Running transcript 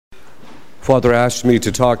Father asked me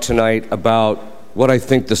to talk tonight about what I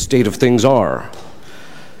think the state of things are.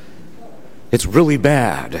 It's really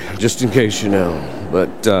bad, just in case you know.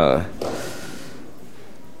 But I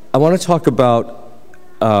want to talk about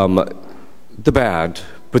the bad,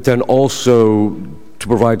 but then also to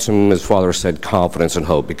provide some, as Father said, confidence and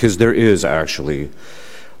hope, because there is actually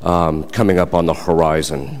coming up on the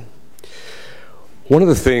horizon. One of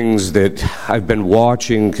the things that I've been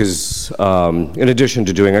watching, because in addition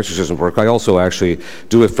to doing exorcism work, I also actually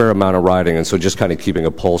do a fair amount of writing, and so just kind of keeping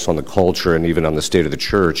a pulse on the culture and even on the state of the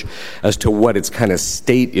church as to what its kind of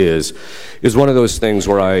state is one of those things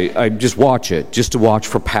where I just watch it, just to watch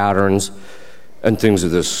for patterns and things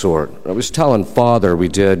of this sort. I was telling Father, we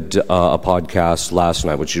did a podcast last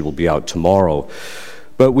night, which will be out tomorrow,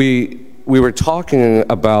 but we were talking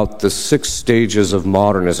about the 6 stages of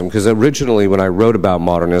modernism, because originally when I wrote about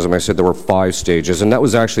modernism, I said there were 5 stages, and that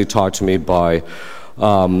was actually taught to me by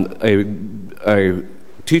a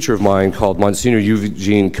teacher of mine called Monsignor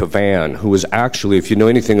Eugene Cavan, who was actually, if you know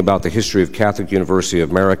anything about the history of Catholic University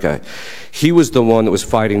of America, he was the one that was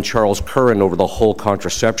fighting Charles Curran over the whole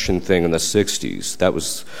contraception thing in the 60s. That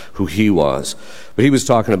was who he was. But he was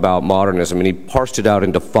talking about modernism, and he parsed it out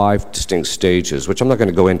into 5 distinct stages, which I'm not going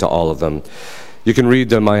to go into all of them. You can read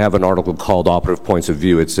them. I have an article called Operative Points of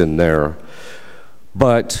View. It's in there.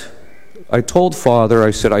 But I told Father,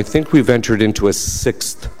 I said, I think we've entered into a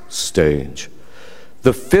 6th stage.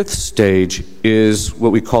 The 5th stage is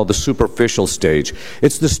what we call the superficial stage.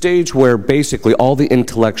 It's the stage where basically all the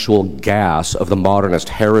intellectual gas of the modernist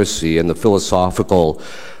heresy and the philosophical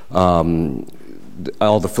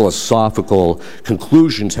all the philosophical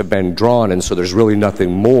conclusions have been drawn, and so there's really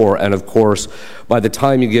nothing more. And of course, by the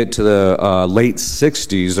time you get to the late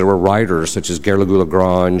 60s, there were writers such as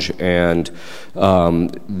Garrigou-Lagrange and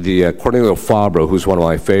the Cornelio Fabro, who's one of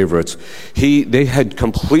my favorites. They had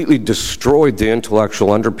completely destroyed the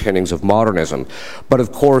intellectual underpinnings of modernism. But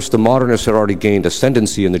of course, the modernists had already gained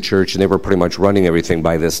ascendancy in the church, and they were pretty much running everything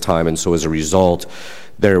by this time, and so as a result,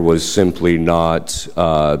 there was simply not,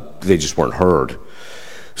 they just weren't heard.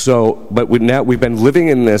 So, but we've been living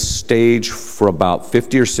in this stage for about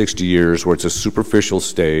 50 or 60 years where it's a superficial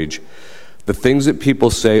stage. The things that people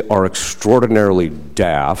say are extraordinarily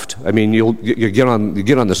daft. I mean, you get on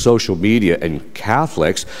the social media, and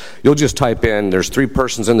Catholics, you'll just type in, there's 3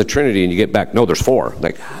 persons in the Trinity, and you get back, no, there's 4.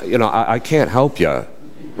 Like, I can't help you,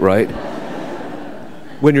 right?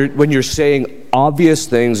 When you're saying obvious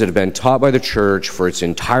things that have been taught by the church for its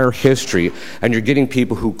entire history, and you're getting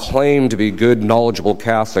people who claim to be good, knowledgeable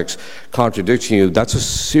Catholics contradicting you, that's a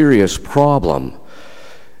serious problem.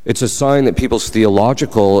 It's a sign that people's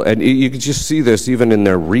theological, and you can just see this even in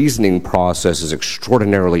their reasoning process, is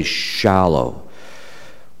extraordinarily shallow.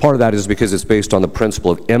 Part of that is because it's based on the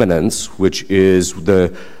principle of immanence, which is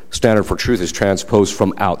the standard for truth is transposed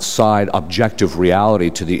from outside objective reality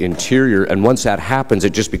to the interior, and once that happens,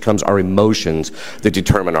 it just becomes our emotions that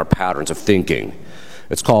determine our patterns of thinking.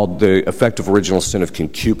 It's called the effective original sin of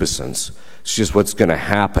concupiscence. It's just what's going to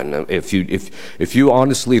happen. If you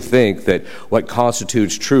honestly think that what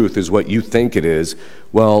constitutes truth is what you think it is,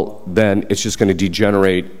 well, then it's just going to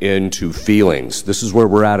degenerate into feelings. This is where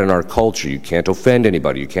we're at in our culture. You can't offend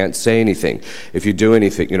anybody. You can't say anything. If you do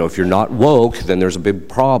anything, if you're not woke, then there's a big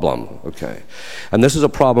problem. Okay, and this is a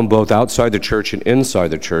problem both outside the church and inside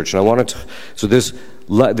the church. And I wanted to, so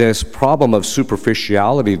this problem of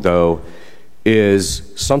superficiality, though, is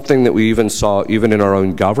something that we even saw even in our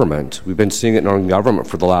own government. We've been seeing it in our own government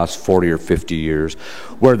for the last 40 or 50 years,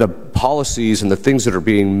 where the policies and the things that are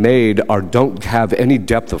being made don't have any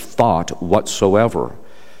depth of thought whatsoever.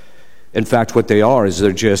 In fact, what they are is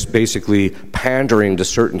they're just basically pandering to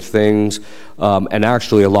certain things, and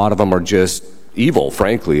actually a lot of them are just evil,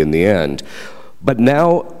 frankly, in the end. But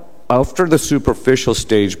now, after the superficial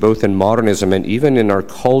stage, both in modernism and even in our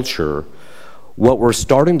culture, what we're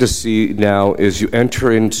starting to see now is you enter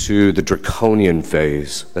into the draconian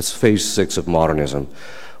phase. That's phase 6 of modernism.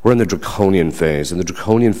 We're in the draconian phase, and the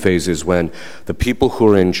draconian phase is when the people who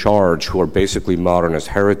are in charge, who are basically modernist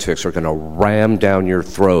heretics, are going to ram down your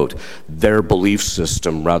throat their belief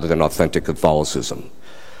system rather than authentic Catholicism.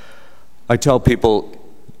 I tell people,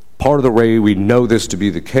 part of the way we know this to be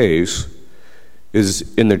the case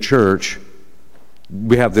is in the church,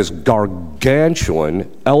 we have this gargantuan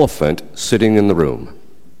elephant sitting in the room.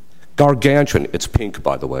 Gargantuan. It's pink,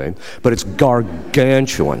 by the way, but it's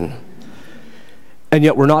gargantuan. And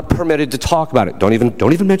yet we're not permitted to talk about it. Don't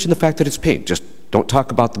even mention the fact that it's pink. Just don't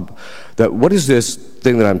talk about what is this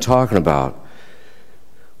thing that I'm talking about?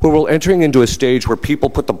 where we're entering into a stage where people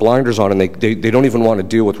put the blinders on and they don't even want to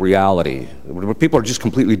deal with reality. Where people are just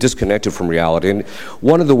completely disconnected from reality. And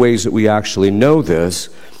one of the ways that we actually know this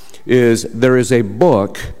is there is a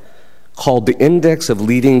book called The Index of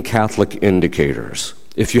Leading Catholic Indicators.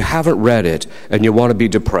 If you haven't read it and you want to be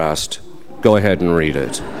depressed, go ahead and read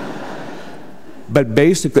it. But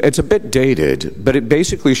basically, it's a bit dated, but it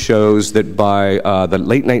basically shows that by the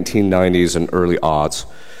late 1990s and early aughts,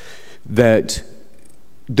 that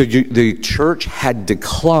the church had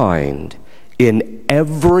declined in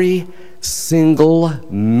every single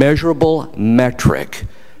measurable metric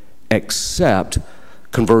except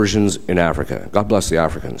conversions in Africa. God bless the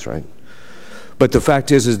Africans, right? But the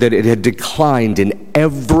fact is that it had declined in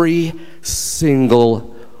every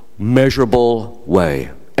single measurable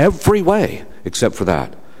way. Every way except for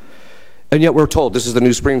that. And yet we're told this is the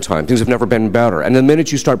new springtime. Things have never been better. And the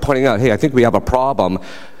minute you start pointing out, hey, I think we have a problem,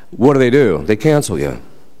 what do? They cancel you.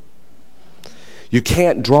 You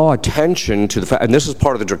can't draw attention to the fact, and this is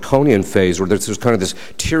part of the draconian phase where there's kind of this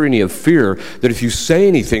tyranny of fear that if you say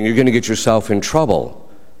anything, you're going to get yourself in trouble.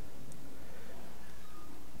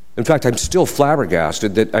 In fact, I'm still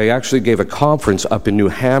flabbergasted that I actually gave a conference up in New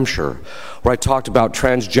Hampshire where I talked about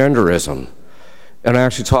transgenderism. And I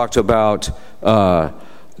actually talked about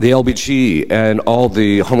the LBG and all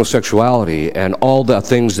the homosexuality and all the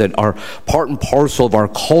things that are part and parcel of our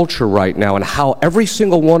culture right now and how every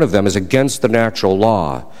single one of them is against the natural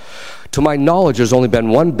law. To my knowledge, there's only been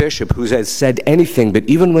one bishop who has said anything, but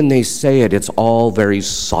even when they say it, it's all very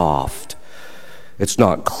soft. It's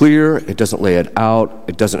not clear, it doesn't lay it out,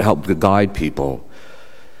 it doesn't help to guide people.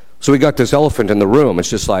 So we got this elephant in the room. It's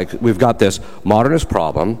just like we've got this modernist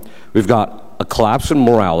problem, we've got a collapse in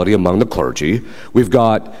morality among the clergy. We've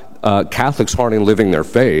got Catholics hardly living their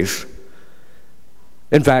faith.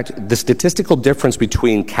 In fact, the statistical difference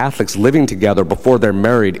between Catholics living together before they're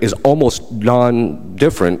married is almost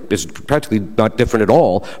non-different, is practically not different at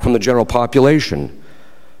all from the general population.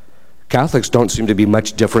 Catholics don't seem to be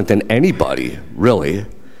much different than anybody, really.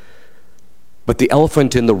 But the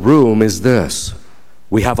elephant in the room is this: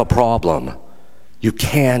 we have a problem. You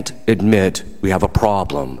can't admit we have a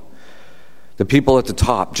problem. The people at the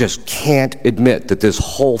top just can't admit that this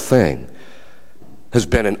whole thing has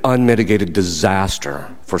been an unmitigated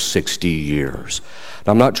disaster for 60 years.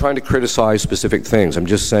 Now, I'm not trying to criticize specific things. I'm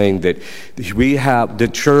just saying that the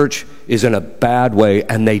church is in a bad way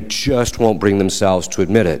and they just won't bring themselves to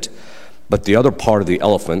admit it. But the other part of the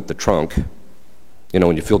elephant, the trunk,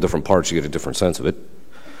 when you feel different parts, you get a different sense of it,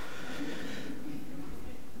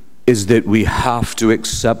 is that we have to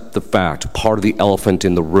accept the fact, part of the elephant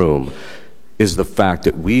in the room, is the fact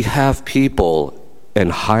that we have people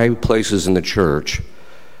in high places in the church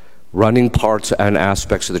running parts and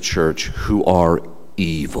aspects of the church who are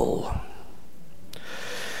evil.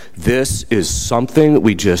 This is something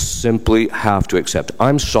we just simply have to accept.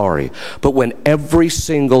 I'm sorry, but when every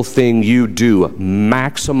single thing you do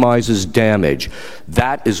maximizes damage,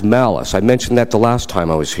 that is malice. I mentioned that the last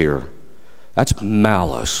time I was here. That's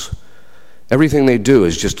malice. Everything they do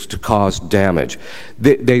is just to cause damage.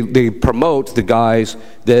 They promote the guys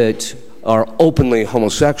that are openly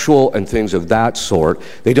homosexual and things of that sort.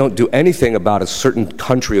 They don't do anything about a certain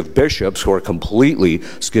country of bishops who are completely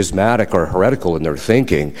schismatic or heretical in their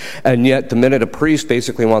thinking. And yet, the minute a priest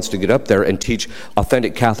basically wants to get up there and teach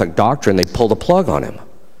authentic Catholic doctrine, they pull the plug on him.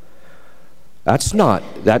 That's not,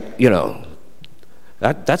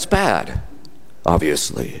 that's bad,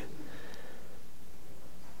 obviously.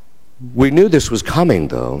 We knew this was coming,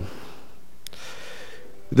 though.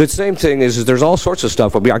 The same thing is there's all sorts of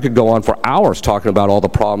stuff. I could go on for hours talking about all the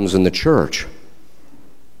problems in the church.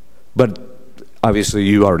 But obviously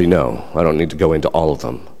you already know. I don't need to go into all of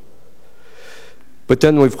them. But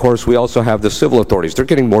then, of course, we also have the civil authorities. They're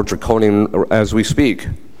getting more draconian as we speak.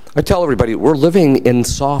 I tell everybody, we're living in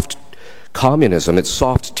soft communism. It's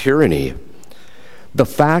soft tyranny. The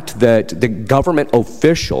fact that the government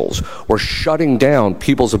officials were shutting down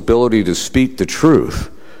people's ability to speak the truth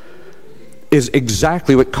is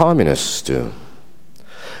exactly what communists do.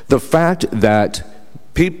 The fact that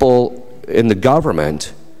people in the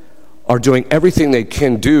government are doing everything they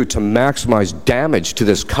can do to maximize damage to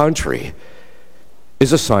this country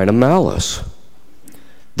is a sign of malice.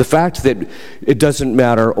 The fact that it doesn't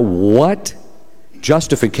matter what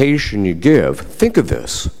justification you give, think of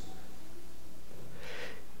this.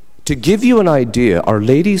 To give you an idea, Our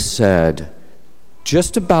Lady said,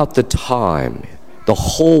 just about the time the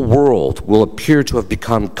whole world will appear to have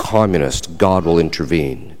become communist, God will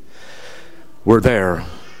intervene. We're there.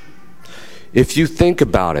 If you think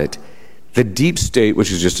about it, The deep state, which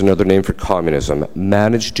is just another name for communism,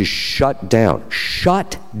 managed to shut down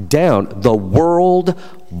the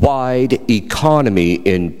worldwide economy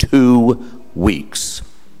in 2 weeks.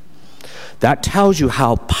 That tells you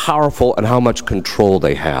how powerful and how much control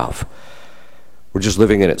they have. We're just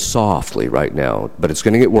living in it softly right now, but it's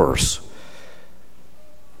going to get worse.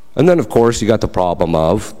 And then, of course, you got the problem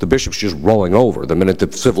of the bishops just rolling over. The minute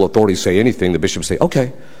the civil authorities say anything, the bishops say,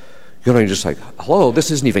 okay. You're just like, hello, this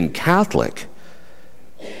isn't even Catholic.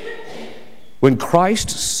 When Christ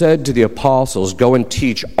said to the apostles, go and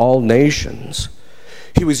teach all nations,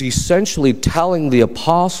 he was essentially telling the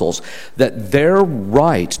apostles that their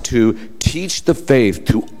right to teach the faith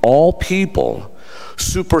to all people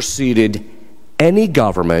superseded any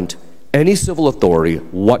government, any civil authority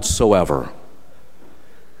whatsoever.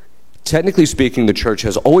 Technically speaking, the church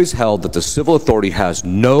has always held that the civil authority has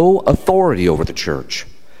no authority over the church.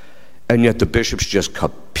 And yet the bishops just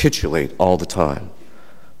capitulate all the time.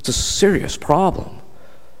 It's a serious problem.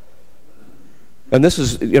 And this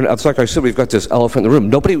is, it's like I said, we've got this elephant in the room.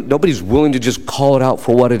 Nobody's willing to just call it out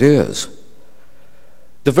for what it is.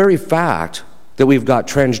 The very fact that we've got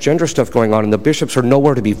transgender stuff going on and the bishops are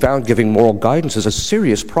nowhere to be found giving moral guidance is a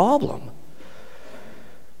serious problem.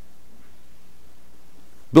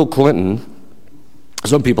 Bill Clinton,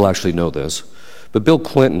 some people actually know this, but Bill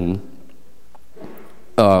Clinton,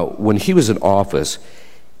 when he was in office,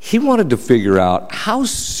 he wanted to figure out how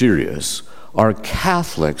serious are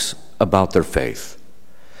Catholics about their faith.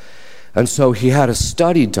 And so he had a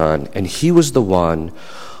study done, and he was the one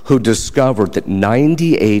who discovered that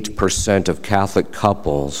 98% of Catholic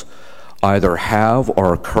couples either have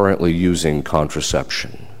or are currently using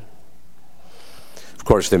contraception. Of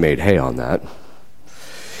course, they made hay on that.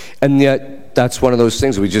 And yet, that's one of those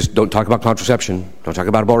things we just don't talk about contraception, don't talk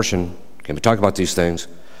about abortion. Can't we talk about these things?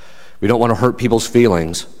 We don't want to hurt people's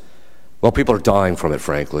feelings. Well, people are dying from it,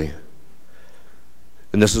 frankly.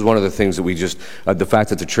 And this is one of the things that we just, the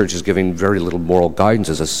fact that the church is giving very little moral guidance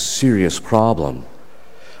is a serious problem.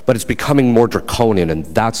 But it's becoming more draconian, and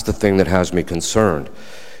that's the thing that has me concerned,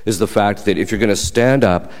 is the fact that if you're going to stand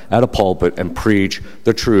up at a pulpit and preach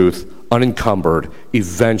the truth unencumbered,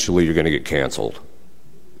 eventually you're going to get canceled.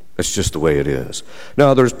 It's just the way it is.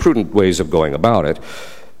 Now, there's prudent ways of going about it.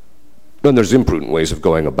 Then there's imprudent ways of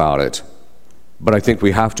going about it. But I think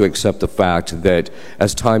we have to accept the fact that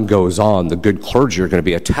as time goes on, the good clergy are going to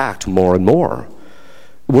be attacked more and more.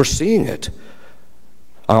 We're seeing it.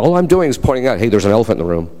 All I'm doing is pointing out, hey, there's an elephant in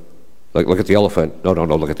the room. Like, look at the elephant. No,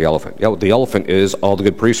 look at the elephant. Yeah, the elephant is all the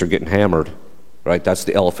good priests are getting hammered, right? That's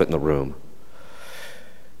the elephant in the room.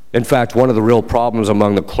 In fact, one of the real problems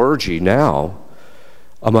among the clergy now,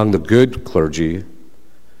 among the good clergy,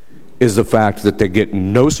 is the fact that they get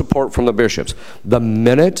no support from the bishops. The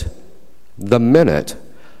minute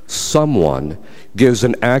someone gives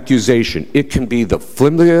an accusation, it can be the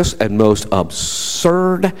flimsiest and most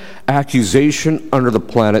absurd accusation under the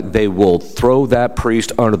planet, they will throw that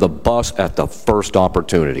priest under the bus at the first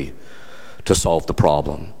opportunity to solve the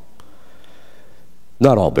problem.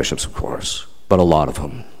 Not all bishops, of course, but a lot of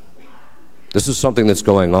them. This is something that's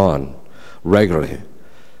going on regularly.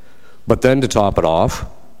 But then to top it off,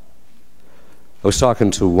 I was talking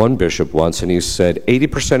to one bishop once, and he said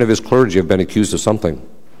 80% of his clergy have been accused of something.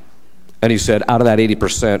 And he said out of that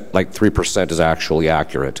 80%, like 3% is actually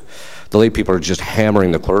accurate. The lay people are just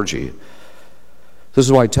hammering the clergy. This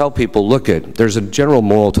is why I tell people, look, there's a general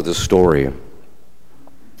moral to this story.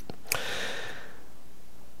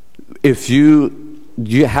 If you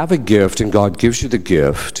have a gift and God gives you the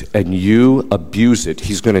gift and you abuse it,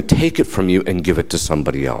 he's going to take it from you and give it to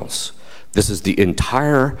somebody else. This is the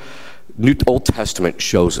entire Old Testament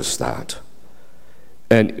shows us that.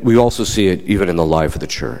 And we also see it even in the life of the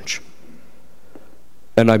church.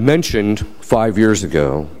 And I mentioned 5 years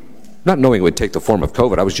ago, not knowing it would take the form of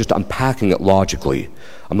COVID, I was just unpacking it logically.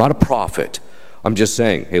 I'm not a prophet. I'm just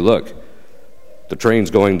saying, hey, look, the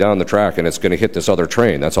train's going down the track and it's going to hit this other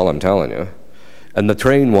train. That's all I'm telling you. And the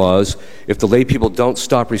train was, if the lay people don't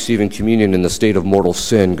stop receiving communion in the state of mortal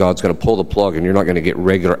sin, God's going to pull the plug and you're not going to get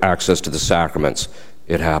regular access to the sacraments.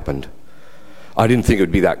 It happened. I didn't think it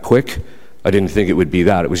would be that quick. I didn't think it would be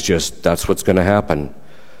that. It was just, that's what's going to happen.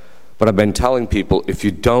 But I've been telling people, if you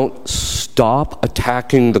don't stop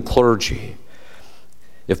attacking the clergy,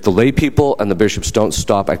 if the lay people and the bishops don't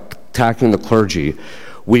stop attacking the clergy,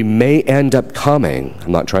 we may end up coming,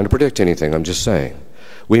 I'm not trying to predict anything, I'm just saying,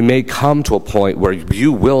 we may come to a point where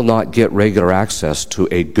you will not get regular access to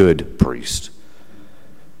a good priest.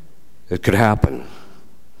 It could happen.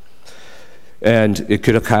 And it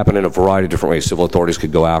could happen in a variety of different ways. Civil authorities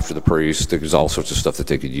could go after the priest. There's all sorts of stuff that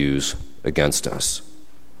they could use against us.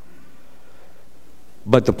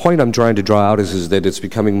 But the point I'm trying to draw out is that it's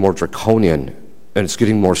becoming more draconian and it's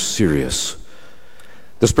getting more serious.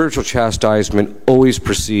 The spiritual chastisement always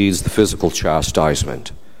precedes the physical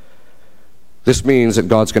chastisement. This means that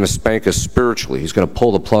God's going to spank us spiritually. He's going to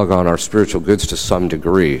pull the plug on our spiritual goods to some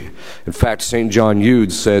degree. In fact, St. John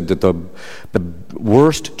Eudes said that the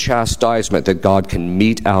worst chastisement that God can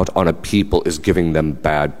mete out on a people is giving them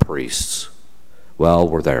bad priests. Well,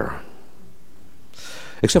 we're there.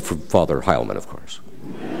 Except for Father Heilman, of course.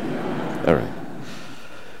 All right.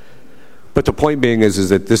 But the point being is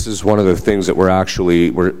that this is one of the things that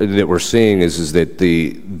we're seeing is that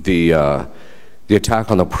the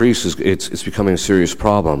attack on the priests it's becoming a serious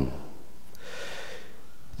problem.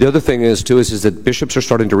 The other thing is that bishops are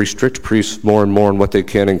starting to restrict priests more and more in what they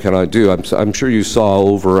can and cannot do. I'm sure you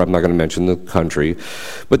saw I'm not going to mention the country,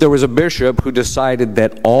 but there was a bishop who decided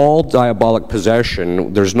that all diabolic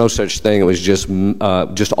possession, there's no such thing, it was just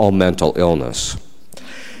all mental illness.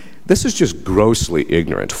 This is just grossly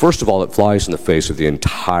ignorant. First of all, it flies in the face of the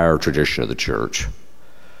entire tradition of the church.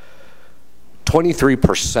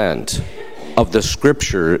 23% of the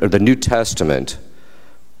scripture, or the New Testament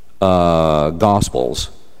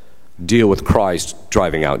Gospels, deal with Christ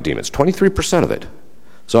driving out demons. 23% of it.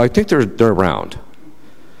 So I think they're around.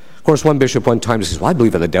 Of course, one bishop one time says, well, I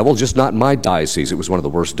believe in the devil, just not in my diocese. It was one of the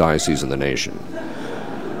worst dioceses in the nation.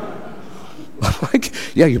 Like,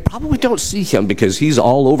 yeah, you probably don't see him because he's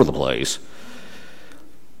all over the place.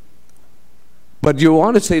 But you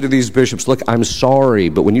want to say to these bishops, look, I'm sorry,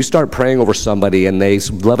 but when you start praying over somebody and they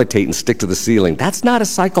levitate and stick to the ceiling, that's not a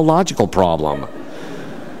psychological problem.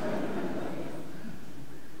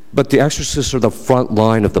 But the exorcists are the front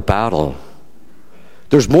line of the battle.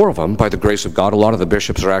 There's more of them, by the grace of God. A lot of the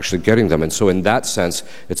bishops are actually getting them, and so in that sense,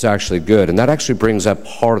 it's actually good. And that actually brings up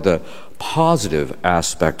part of the positive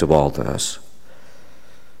aspect of all this.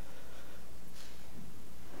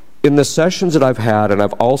 In the sessions that I've had, and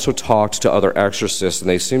I've also talked to other exorcists, and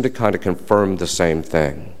they seem to kind of confirm the same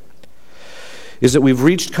thing, is that we've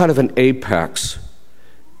reached kind of an apex,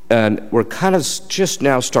 and we're kind of just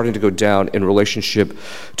now starting to go down in relationship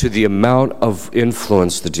to the amount of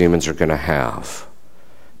influence the demons are going to have.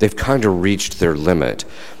 They've kind of reached their limit.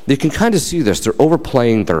 You can kind of see this. They're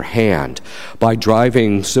overplaying their hand by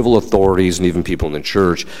driving civil authorities and even people in the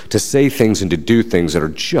church to say things and to do things that are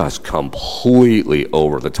just completely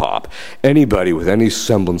over the top. Anybody with any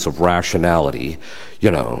semblance of rationality,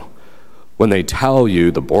 when they tell you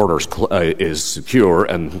the border is secure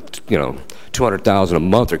and, 200,000 a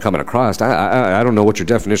month are coming across, I don't know what your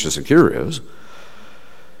definition of secure is.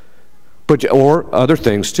 Or other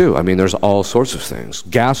things too. I mean, there's all sorts of things.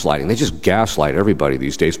 Gaslighting. They just gaslight everybody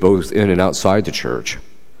these days, both in and outside the church.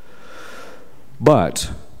 But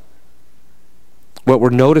what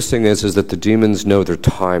we're noticing is that the demons know their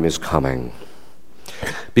time is coming.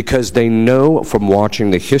 Because they know from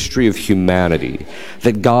watching the history of humanity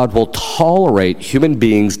that God will tolerate human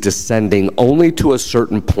beings descending only to a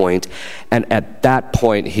certain point, and at that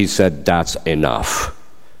point he said, that's enough.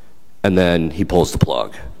 And then he pulls the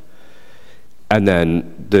plug. And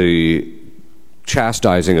then the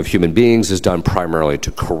chastising of human beings is done primarily to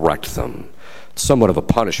correct them. Somewhat of a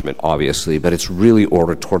punishment, obviously, but it's really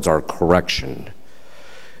ordered towards our correction.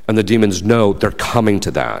 And the demons know they're coming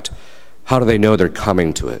to that. How do they know they're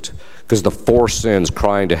coming to it? Because the four sins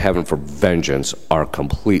crying to heaven for vengeance are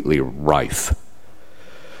completely rife.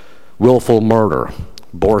 Willful murder,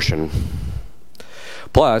 abortion.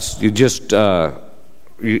 Plus,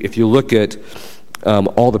 if you look at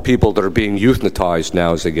all the people that are being euthanized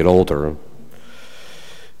now as they get older,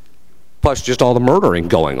 plus just all the murdering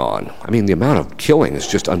going on. I mean, the amount of killing is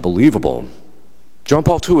just unbelievable. John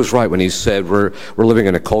Paul II was right when he said we're living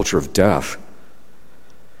in a culture of death.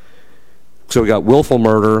 So we got willful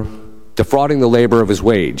murder, defrauding the labor of his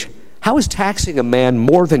wage. How is taxing a man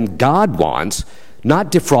more than God wants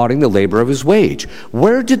not defrauding the labor of his wage?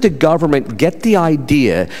 Where did the government get the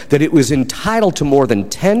idea that it was entitled to more than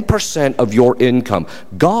 10% of your income?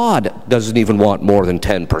 God doesn't even want more than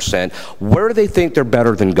 10%. Where do they think they're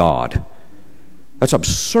better than God? That's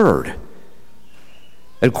absurd.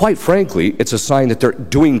 And quite frankly, it's a sign that they're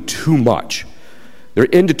doing too much. They're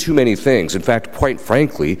into too many things. In fact, quite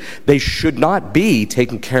frankly, they should not be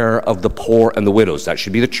taking care of the poor and the widows. That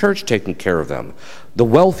should be the church taking care of them, the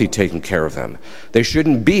wealthy taking care of them. They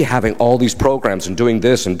shouldn't be having all these programs and doing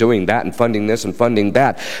this and doing that and funding this and funding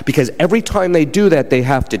that, because every time they do that, they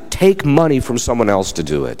have to take money from someone else to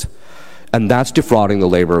do it. And that's defrauding the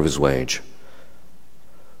labor of his wage.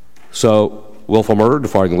 So, willful murder,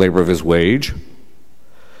 defrauding the labor of his wage,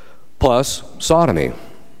 plus sodomy.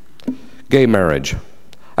 Gay marriage.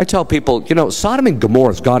 I tell people, Sodom and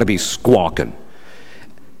Gomorrah's got to be squawking.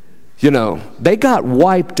 They got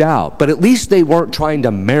wiped out, but at least they weren't trying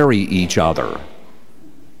to marry each other.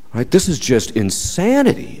 Right? This is just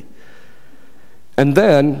insanity. And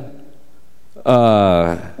then,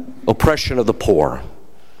 oppression of the poor.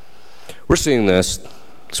 We're seeing this.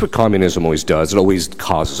 That's what communism always does. It always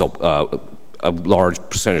causes a large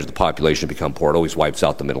percentage of the population to become poor. It always wipes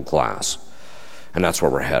out the middle class. And that's where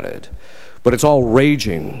we're headed. But it's all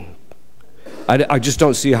raging. I just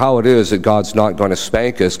don't see how it is that God's not going to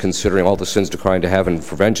spank us, considering all the sins decrying to heaven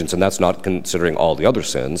for vengeance, and that's not considering all the other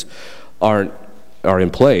sins are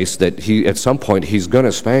in place, that at some point he's going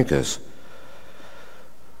to spank us.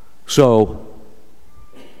 So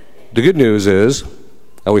the good news is,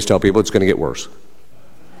 I always tell people it's going to get worse.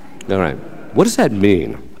 All right. What does that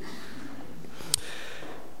mean?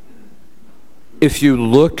 If you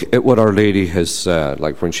look at what Our Lady has said,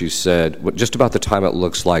 like when she said, just about the time it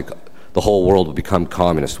looks like the whole world will become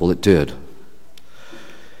communist, well, it did.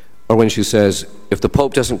 Or when she says, if the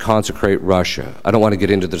Pope doesn't consecrate Russia, I don't want to get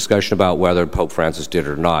into the discussion about whether Pope Francis did it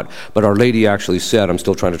or not, but Our Lady actually said, I'm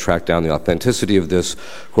still trying to track down the authenticity of this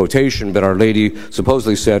quotation, but Our Lady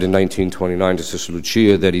supposedly said in 1929 to Sister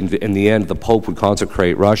Lucia that in the end the Pope would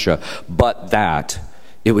consecrate Russia, but that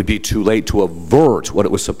it would be too late to avert what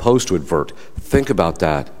it was supposed to avert. Think about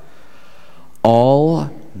that. All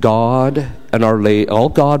God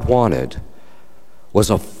wanted was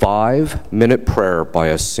a 5-minute prayer by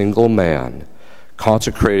a single man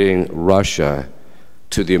consecrating Russia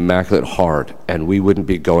to the Immaculate Heart, and we wouldn't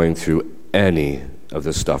be going through any of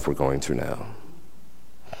the stuff we're going through now.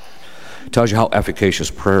 It tells you how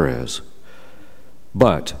efficacious prayer is.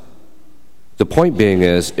 But the point being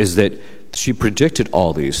is that she predicted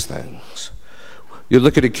all these things. You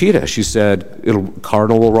look at Akita, she said,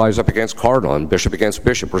 cardinal will rise up against cardinal and bishop against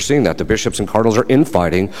bishop. We're seeing that. The bishops and cardinals are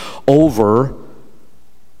infighting over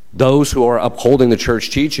those who are upholding the church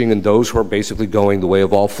teaching and those who are basically going the way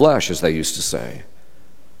of all flesh, as they used to say.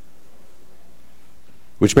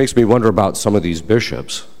 Which makes me wonder about some of these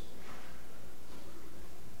bishops.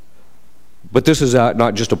 But this is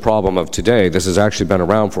not just a problem of today. This has actually been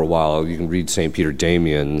around for a while. You can read St. Peter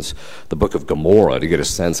Damian's The Book of Gomorrah to get a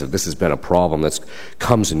sense of this has been a problem that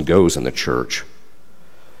comes and goes in the church.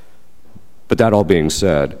 But that all being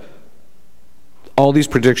said, all these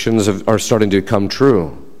predictions are starting to come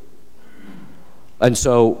true. And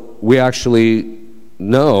so we actually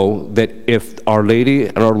know that if Our Lady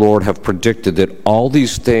and our Lord have predicted that all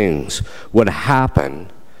these things would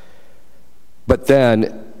happen, but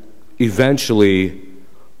then eventually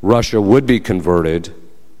Russia would be converted,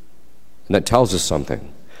 and that tells us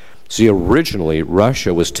something. See, originally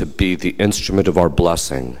Russia was to be the instrument of our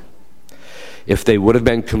blessing. If they would have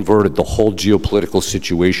been converted, the whole geopolitical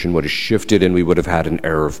situation would have shifted and we would have had an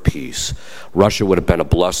era of peace. Russia would have been a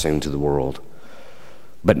blessing to the world.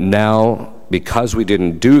 But now, because we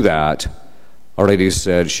didn't do that, Our Lady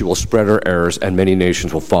said she will spread her errors and many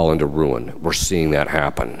nations will fall into ruin. We're seeing that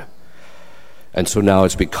happen. And so now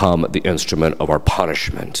it's become the instrument of our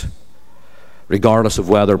punishment. Regardless of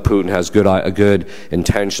whether Putin has good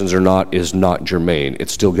intentions or not, is not germane.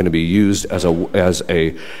 It's still going to be used as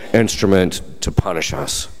a instrument to punish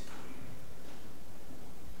us.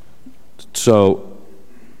 So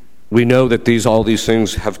we know that all these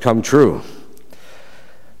things have come true.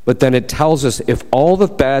 But then it tells us if all the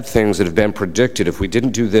bad things that have been predicted, if we didn't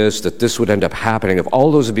do this, that this would end up happening, if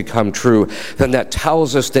all those have become true, then that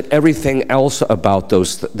tells us that everything else about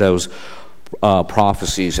those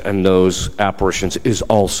prophecies and those apparitions is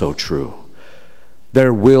also true.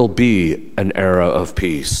 There will be an era of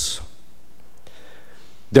peace.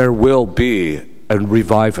 There will be a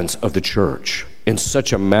revivance of the church in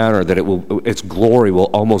such a manner that its glory will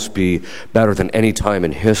almost be better than any time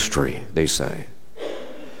in history, they say.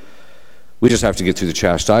 We just have to get through the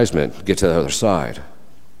chastisement, get to the other side.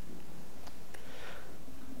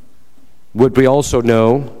 What we also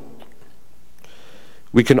know,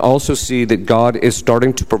 we can also see that God is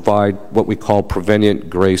starting to provide what we call prevenient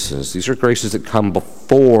graces. These are graces that come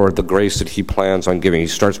before the grace that he plans on giving. He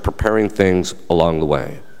starts preparing things along the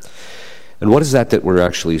way. And what is that we're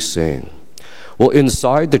actually seeing? Well,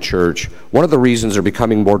 inside the church, one of the reasons they're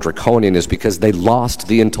becoming more draconian is because they lost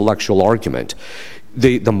the intellectual argument.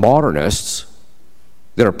 The modernists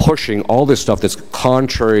that are pushing all this stuff that's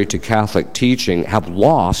contrary to Catholic teaching have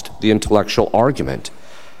lost the intellectual argument.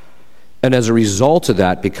 And as a result of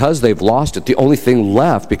that, because they've lost it, the only thing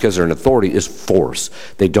left, because they're in authority, is force.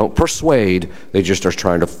 They don't persuade, they just are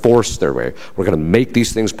trying to force their way. We're going to make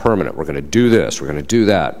these things permanent. We're going to do this, we're going to do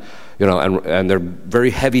that. And they're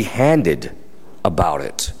very heavy-handed about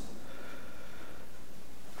it.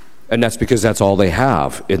 And that's because that's all they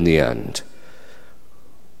have in the end.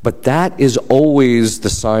 But that is always the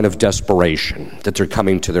sign of desperation, that they're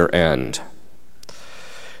coming to their end.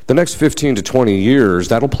 The next 15 to 20 years,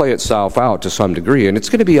 that'll play itself out to some degree, and it's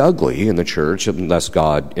going to be ugly in the church unless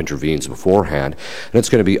God intervenes beforehand, and it's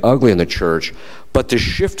going to be ugly in the church, but the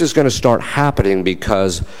shift is going to start happening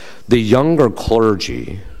because the younger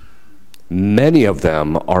clergy, many of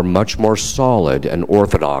them are much more solid and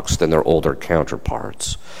orthodox than their older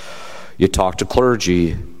counterparts. You talk to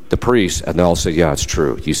clergy, the priests, and they'll say, yeah, it's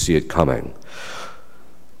true. You see it coming.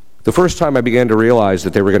 The first time I began to realize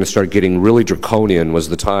that they were going to start getting really draconian was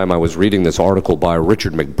the time I was reading this article by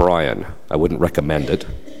Richard McBrien. I wouldn't recommend it.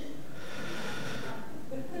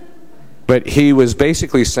 But he was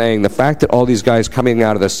basically saying the fact that all these guys coming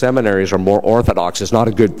out of the seminaries are more orthodox is not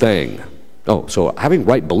a good thing. Oh, so having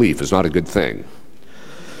right belief is not a good thing.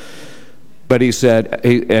 But he said,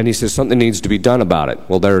 he says something needs to be done about it.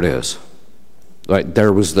 Well, there it is. Right,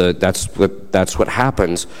 that's what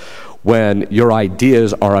happens when your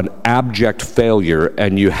ideas are an abject failure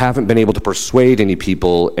and you haven't been able to persuade any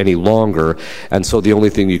people any longer, and so the only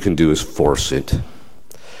thing you can do is force it.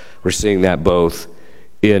 We're seeing that both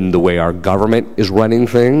in the way our government is running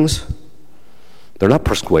things. They're not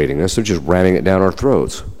persuading us, they're just ramming it down our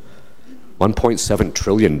throats. $1.7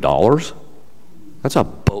 trillion? That's a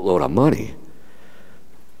boatload of money.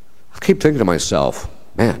 I keep thinking to myself,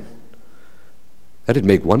 man, that'd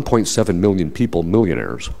make 1.7 million people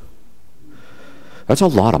millionaires. That's a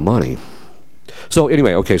lot of money. So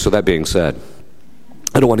anyway, okay, so that being said,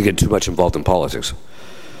 I don't want to get too much involved in politics.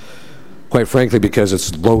 Quite frankly, because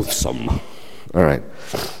it's loathsome. All right.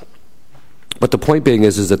 But the point being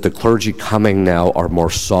is that the clergy coming now are more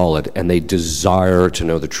solid, and they desire to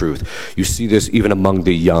know the truth. You see this even among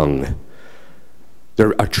the young.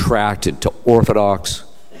 They're attracted to Orthodox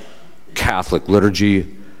Catholic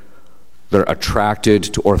liturgy. They're attracted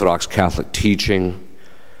to Orthodox Catholic teaching.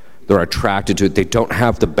 They're attracted to it. They don't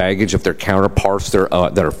have the baggage of their counterparts that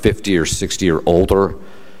are 50 or 60 or older.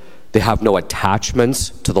 They have no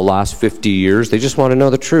attachments to the last 50 years. They just want to know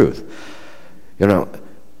the truth. You know,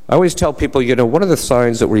 I always tell people, you know, one of the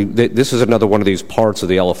signs that this is another one of these parts of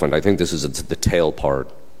the elephant. I think this is the tail part.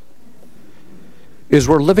 Is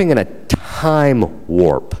we're living in a time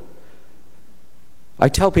warp. I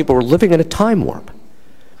tell people we're living in a time warp.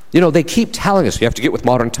 You know, they keep telling us you have to get with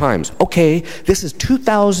modern times. Okay, this is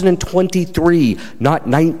 2023, not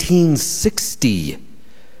 1960.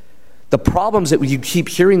 The problems that you keep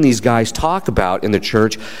hearing these guys talk about in the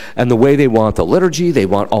church and the way they want the liturgy, they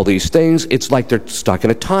want all these things, it's like they're stuck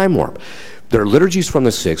in a time warp. Their liturgy's from the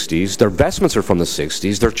 60s, their vestments are from the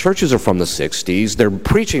 60s, their churches are from the 60s, their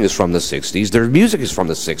preaching is from the 60s, their music is from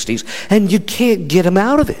the 60s, and you can't get them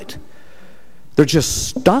out of it. They're just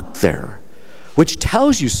stuck there. Which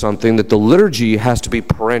tells you something, that the liturgy has to be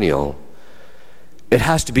perennial. It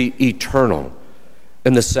has to be eternal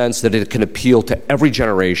in the sense that it can appeal to every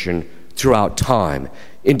generation throughout time,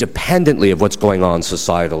 independently of what's going on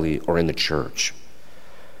societally or in the church.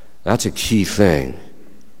 That's a key thing.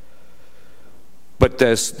 But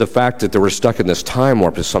the fact that they were stuck in this time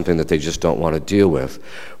warp is something that they just don't want to deal with.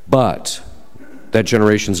 But that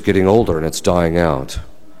generation's getting older and it's dying out.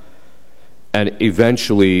 And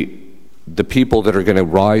eventually, the people that are going to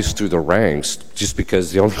rise through the ranks, just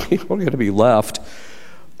because the only people going to be left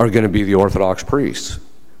are going to be the Orthodox priests.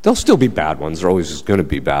 There'll still be bad ones. There always going to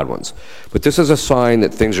be bad ones. But this is a sign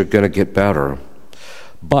that things are going to get better.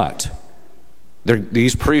 But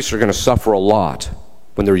these priests are going to suffer a lot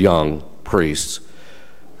when they're young priests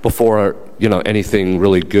before, you know, anything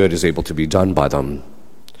really good is able to be done by them.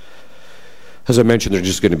 As I mentioned, they're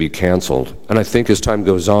just going to be canceled. And I think as time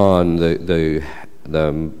goes on, the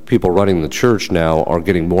people running the church now are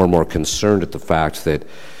getting more and more concerned at the fact that,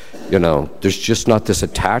 you know, there's just not this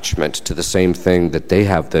attachment to the same thing that they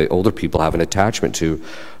have, the older people have an attachment to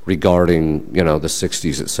regarding, you know, the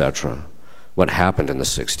 60s, etc., what happened in the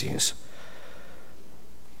 60s.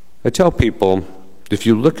 I tell people, if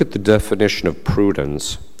you look at the definition of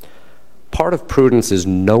prudence, part of prudence is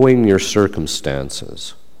knowing your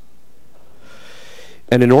circumstances.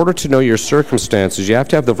 And in order to know your circumstances, you have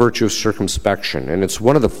to have the virtue of circumspection. And it's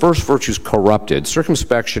one of the first virtues corrupted.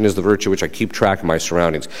 Circumspection is the virtue which I keep track of my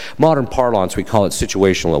surroundings. Modern parlance, we call it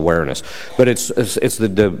situational awareness. But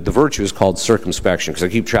the virtue is called circumspection because I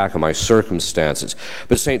keep track of my circumstances.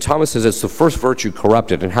 But St. Thomas says it's the first virtue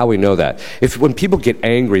corrupted. And how we know that? When people get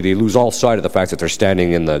angry, they lose all sight of the fact that they're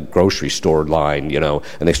standing in the grocery store line, you know,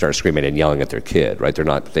 and they start screaming and yelling at their kid, right? They're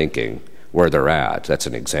not thinking where they're at. That's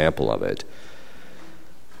an example of it.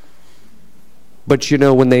 But you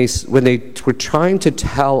know, when they were trying to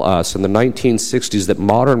tell us in the 1960s that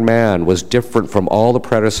modern man was different from all the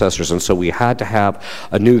predecessors, and so we had to have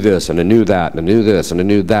a new this and a new that and a new this and a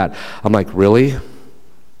new that, I'm like, really?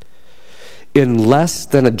 In less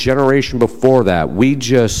than a generation before that, we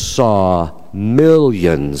just saw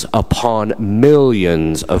millions upon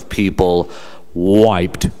millions of people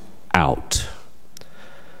wiped out.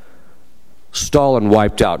 Stalin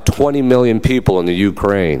wiped out 20 million people in the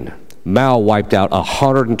Ukraine. Mao wiped out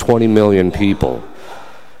 120 million people.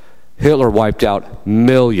 Hitler wiped out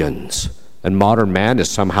millions. And modern man is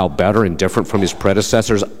somehow better and different from his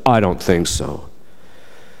predecessors? I don't think so.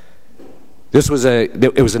 It was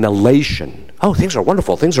an elation. Oh, things are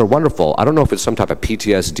wonderful, things are wonderful. I don't know if it's some type of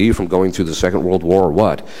PTSD from going through the Second World War or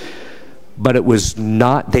what. But it was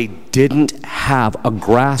not, they didn't have a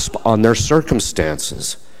grasp on their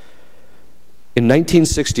circumstances. In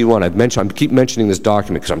 1961, I keep mentioning this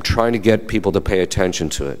document because I'm trying to get people to pay attention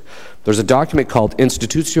to it. There's a document called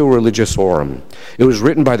Institutio Religiosorum. It was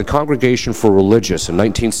written by the Congregation for Religious in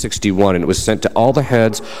 1961, and it was sent to all the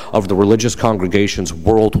heads of the religious congregations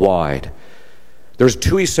worldwide. There's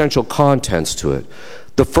two essential contents to it.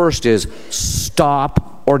 The first is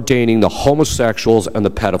stop ordaining the homosexuals and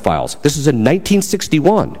the pedophiles. This is in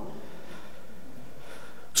 1961.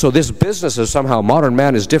 So this business of somehow modern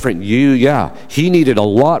man is different. He needed a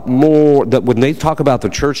lot more. That when they talk about the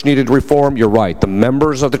church needed reform, you're right. The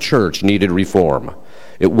members of the church needed reform.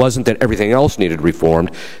 It wasn't that everything else needed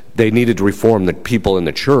reformed. They needed to reform the people in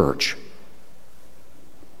the church.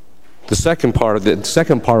 The second part of it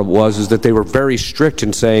was that they were very strict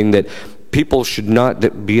in saying that people should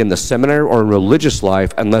not be in the seminary or in religious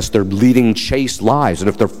life unless they're leading chaste lives. And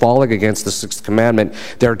if they're falling against the sixth commandment,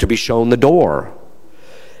 they're to be shown the door.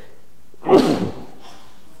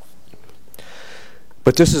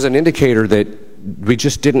 But this is an indicator that we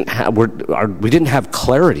just didn't have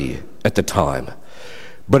clarity at the time.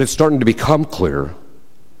 But it's starting to become clear.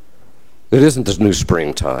 It isn't this new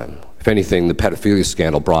springtime. If anything, the pedophilia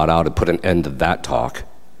scandal brought out and put an end to that talk.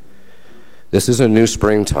 This isn't a new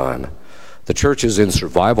springtime. The church is in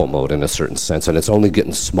survival mode in a certain sense, and it's only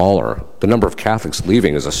getting smaller. The number of Catholics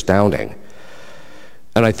leaving is astounding.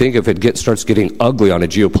 And I think if it starts getting ugly on a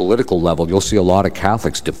geopolitical level, you'll see a lot of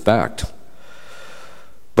Catholics defect.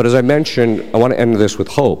 But as I mentioned, I want to end this with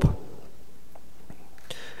hope.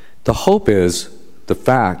 The hope is the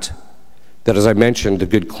fact that, as I mentioned, the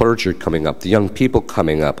good clergy are coming up, the young people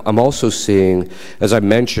coming up. I'm also seeing, as I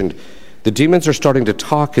mentioned, the demons are starting to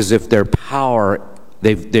talk as if their power,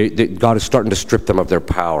 God is starting to strip them of their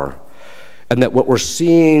power. And that what we're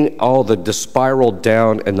seeing, all the spiral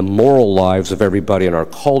down and the moral lives of everybody in our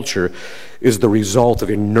culture is the result of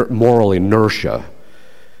moral inertia.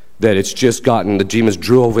 That it's just gotten, the demons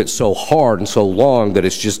drove it so hard and so long that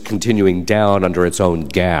it's just continuing down under its own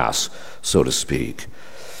gas, so to speak.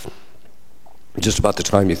 Just about the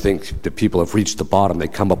time you think that people have reached the bottom, they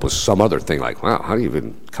come up with some other thing like, wow, how do you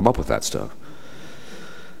even come up with that stuff?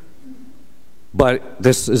 But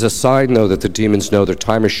this is a sign, though, that the demons know their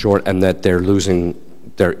time is short and that they're losing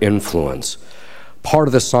their influence. Part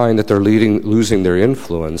of the sign that they're losing their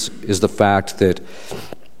influence is the fact that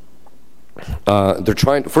they're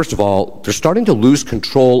trying, first of all, they're starting to lose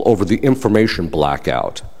control over the information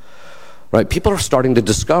blackout. Right? People are starting to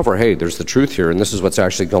discover, hey, there's the truth here, and this is what's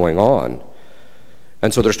actually going on.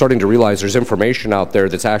 And so they're starting to realize there's information out there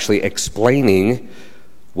that's actually explaining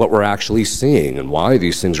what we're actually seeing and why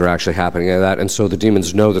these things are actually happening like that. And so the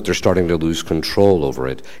demons know that they're starting to lose control over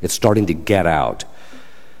it. It's starting to get out.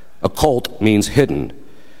 Occult means hidden,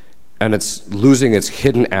 and it's losing its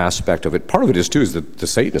hidden aspect of it. Part of it is, too, is that the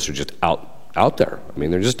Satanists are just out there. I mean,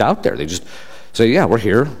 they're just out there. They just say, yeah, we're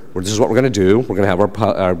here. This is what we're going to do. We're going to have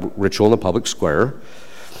our ritual in the public square.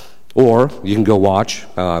 Or you can go watch,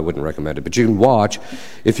 I wouldn't recommend it, but you can watch,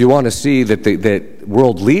 if you want to see that that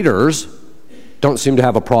world leaders don't seem to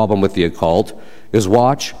have a problem with the occult, is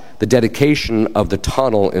watch the dedication of the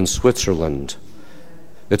tunnel in Switzerland.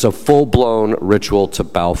 It's a full-blown ritual to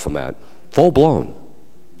Baphomet. Full-blown.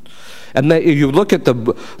 And you look at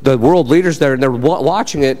the world leaders there, and they're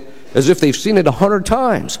watching it as if they've seen it 100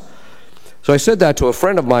 times. So I said that to a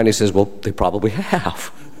friend of mine. He says, well, they probably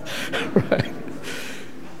have. Right?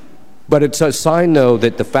 But it's a sign, though,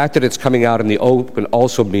 that the fact that it's coming out in the open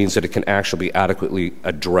also means that it can actually be adequately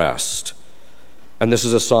addressed. And this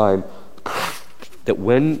is a sign that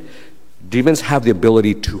when demons have the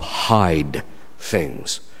ability to hide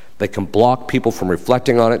things, they can block people from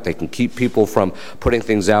reflecting on it, they can keep people from putting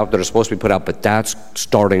things out that are supposed to be put out, but that's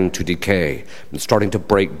starting to decay. It's starting to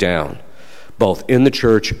break down, both in the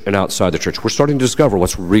church and outside the church. We're starting to discover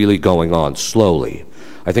what's really going on slowly.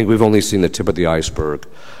 I think we've only seen the tip of the iceberg.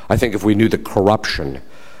 I think if we knew the corruption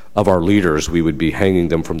of our leaders, we would be hanging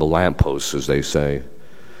them from the lampposts, as they say.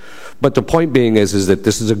 But the point being is that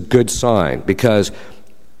this is a good sign, because,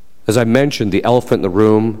 as I mentioned, the elephant in the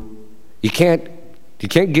room, you can't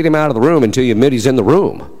get him out of the room until you admit he's in the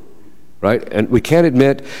room, right? And we can't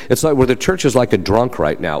admit, it's like where the church is like a drunk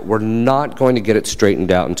right now. We're not going to get it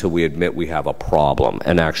straightened out until we admit we have a problem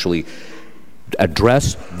and actually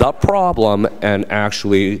address the problem and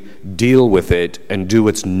actually deal with it and do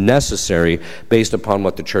what's necessary based upon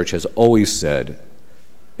what the church has always said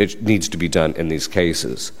it needs to be done in these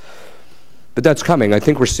cases. But that's coming. I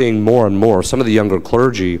think we're seeing more and more. Some of the younger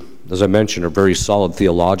clergy, as I mentioned, are very solid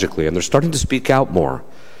theologically, and they're starting to speak out more,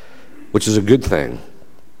 which is a good thing.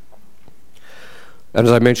 And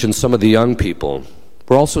as I mentioned, some of the young people,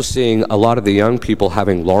 we're also seeing a lot of the young people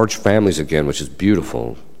having large families again, which is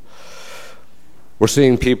beautiful. We're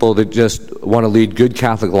seeing people that just want to lead good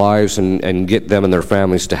Catholic lives and get them and their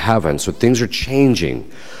families to heaven. So things are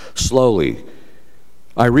changing slowly.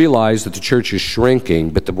 I realize that the church is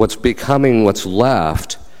shrinking, but what's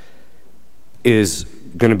left is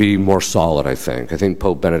going to be more solid, I think. I think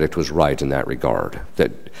Pope Benedict was right in that regard.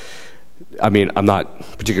 I'm not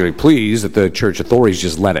particularly pleased that the church authorities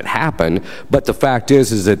just let it happen, but the fact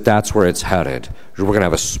is that that's where it's headed. We're going to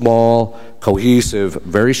have a small, cohesive,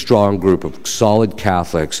 very strong group of solid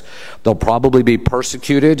Catholics. They'll probably be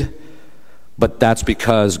persecuted, but that's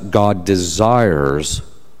because God desires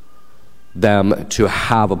them to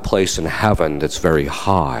have a place in heaven that's very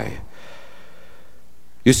high.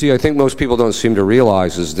 You see, I think most people don't seem to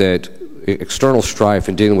realize is that external strife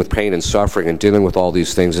and dealing with pain and suffering and dealing with all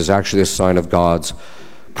these things is actually a sign of God's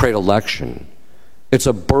predilection. It's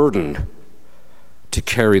a burden to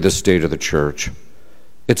carry the state of the church.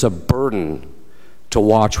 It's a burden to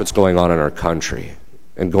watch what's going on in our country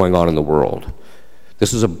and going on in the world.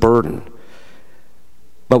 This is a burden.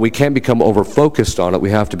 But we can't become over-focused on it.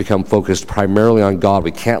 We have to become focused primarily on God.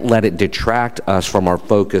 We can't let it detract us from our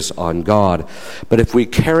focus on God. But if we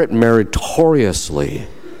care it meritoriously,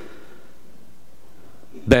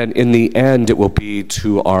 then in the end it will be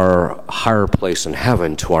to our higher place in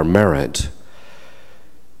heaven, to our merit.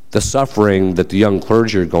 The suffering that the young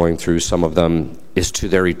clergy are going through, some of them, is to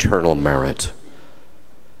their eternal merit.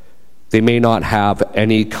 They may not have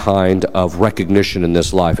any kind of recognition in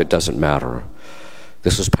this life. It doesn't matter.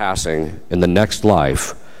 This is passing. In the next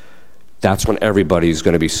life, that's when everybody's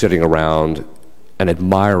going to be sitting around and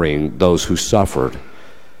admiring those who suffered.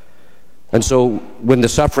 And so when the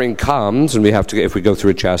suffering comes, and if we go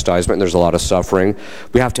through a chastisement and there's a lot of suffering,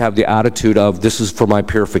 we have to have the attitude of, this is for my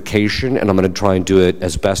purification, and I'm going to try and do it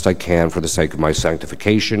as best I can for the sake of my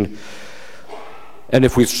sanctification. And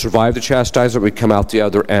if we survive the chastisement, we come out the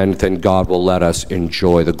other end, then God will let us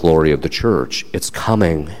enjoy the glory of the church. It's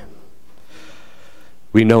coming.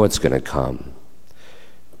 We know it's going to come.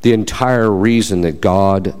 The entire reason that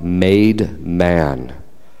God made man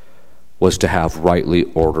was to have rightly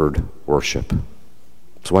ordered worship.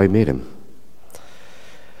 That's why he made him.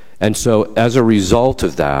 And so as a result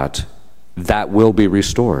of that, that will be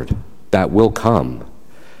restored. That will come.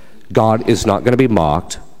 God is not going to be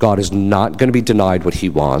mocked. God is not going to be denied what he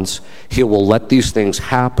wants. He will let these things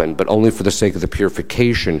happen, but only for the sake of the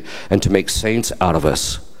purification and to make saints out of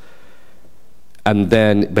us.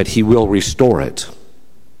 But he will restore it.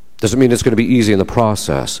 Doesn't mean it's going to be easy in the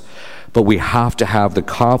process, but we have to have the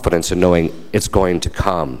confidence in knowing it's going to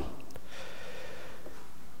come.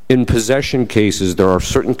 In possession cases, there are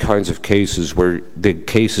certain kinds of cases where the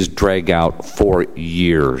cases drag out for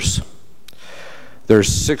years. There's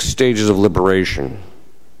 6 stages of liberation,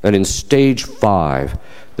 and in stage 5,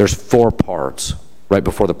 there's 4 parts right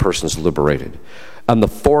before the person's liberated. And the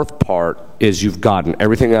 4th part is you've gotten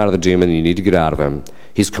everything out of the demon and you need to get out of him.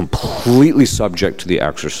 He's completely subject to the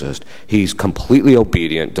exorcist. He's completely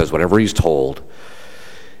obedient, does whatever he's told.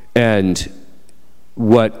 And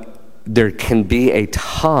there can be a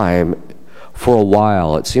time for a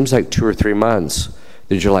while, it seems like 2 or 3 months,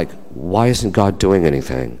 that you're like, why isn't God doing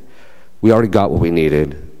anything? We already got what we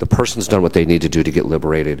needed. The person's done what they need to do to get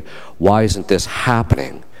liberated. Why isn't this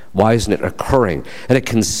happening? Why isn't it occurring? And it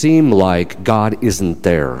can seem like God isn't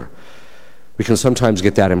there. We can sometimes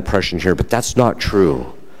get that impression here, but that's not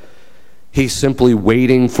true. He's simply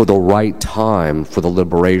waiting for the right time for the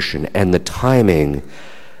liberation, and the timing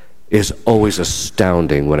is always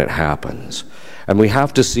astounding when it happens. And we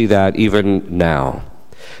have to see that even now.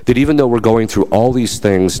 That even though we're going through all these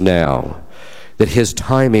things now, that his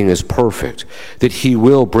timing is perfect, that he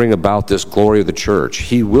will bring about this glory of the church.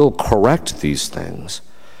 He will correct these things.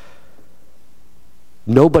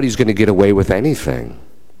 Nobody's going to get away with anything.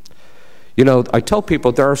 You know, I tell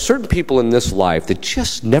people there are certain people in this life that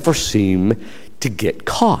just never seem to get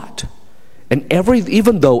caught. And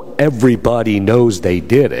even though everybody knows they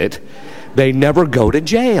did it, they never go to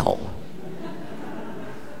jail.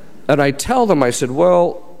 And I tell them, I said,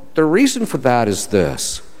 well, the reason for that is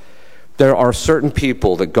this. There are certain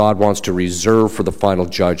people that God wants to reserve for the final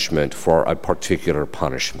judgment for a particular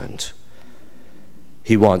punishment.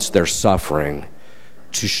 He wants their suffering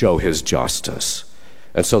to show his justice.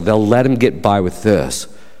 And so they'll let him get by with this,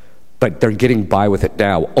 but they're getting by with it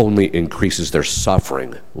now only increases their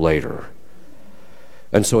suffering later.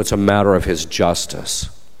 And so it's a matter of his justice.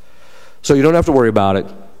 So you don't have to worry about it.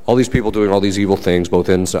 All these people doing all these evil things, both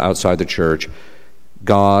in and outside the church,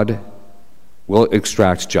 God will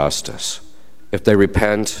extract justice. If they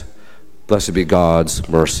repent, blessed be God's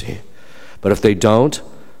mercy. But if they don't,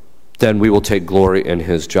 then we will take glory in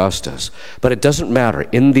his justice. But it doesn't matter.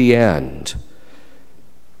 In the end,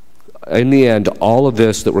 all of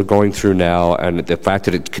this that we're going through now, and the fact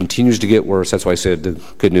that it continues to get worse, that's why I said the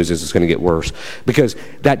good news is it's going to get worse. Because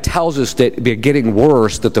that tells us that they're getting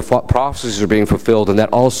worse, that the prophecies are being fulfilled, and that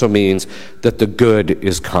also means that the good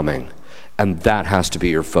is coming. And that has to be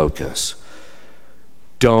your focus.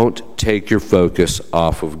 Don't take your focus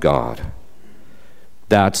off of God.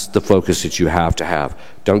 That's the focus that you have to have.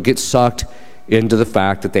 Don't get sucked into the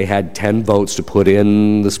fact that they had 10 votes to put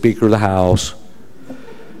in the Speaker of the House.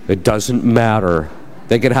 It doesn't matter.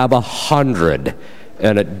 They could have 100,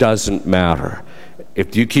 and it doesn't matter.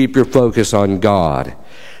 If you keep your focus on God,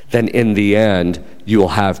 then in the end, you will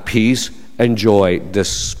have peace and joy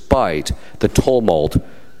despite the tumult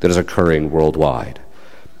that is occurring worldwide.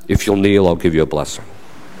 If you'll kneel, I'll give you a blessing.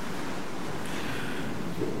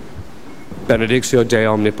 Benedictio Dei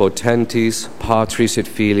omnipotentis, Patris et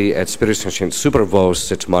Filii et Spiritus Sancti, super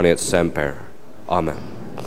vos et manet semper. Amen.